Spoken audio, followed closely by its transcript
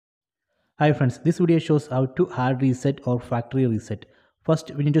Hi friends, this video shows how to hard reset or factory reset.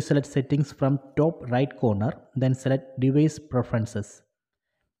 First, we need to select settings from top right corner, then select device preferences,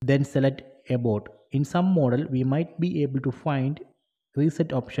 then select about. In some model, we might be able to find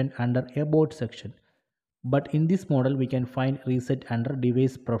reset option under about section. But in this model, we can find reset under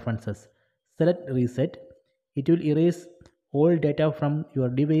device preferences. Select reset. It will erase all data from your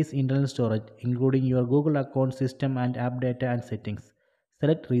device internal storage, including your Google account, system and app data and settings.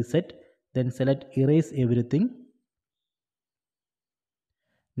 Select reset, then select erase everything.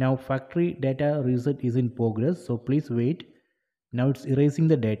 Now factory data reset is in progress, so please wait. Now it's erasing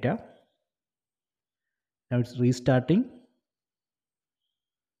the data. Now it's restarting.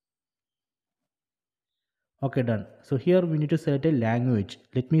 Okay, done. So here we need to select a language.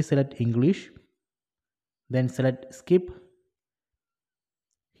 Let me select English, then select skip.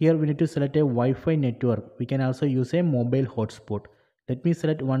 Here we need to select a Wi-Fi network. We can also use a mobile hotspot. Let me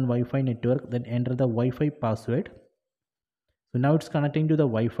select one Wi-Fi network, then enter the Wi-Fi password. So now it's connecting to the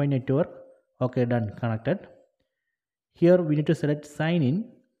Wi-Fi network. Okay, done, connected. Here we need to select sign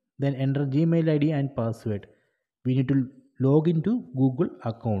in, then enter Gmail ID and password. We need to log into Google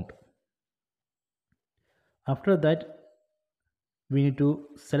account. After that, we need to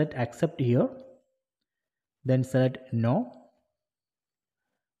select accept here, then select no,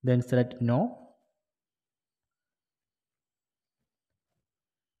 then select no.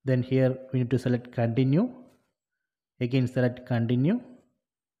 Then here we need to select continue, again select continue,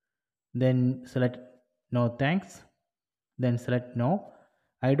 then select no thanks, then select no.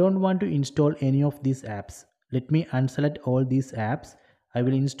 I don't want to install any of these apps. Let me unselect all these apps. I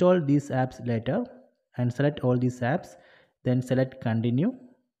will install these apps later and select all these apps, then select continue.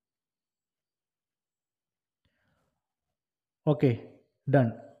 Okay,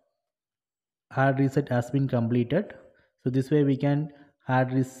 done. Hard reset has been completed. So this way we can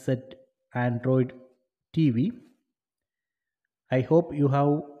hard reset Android TV. I hope you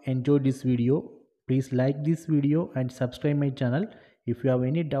have enjoyed this video. Please like this video and subscribe my channel. If you have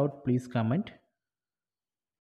any doubt, please comment.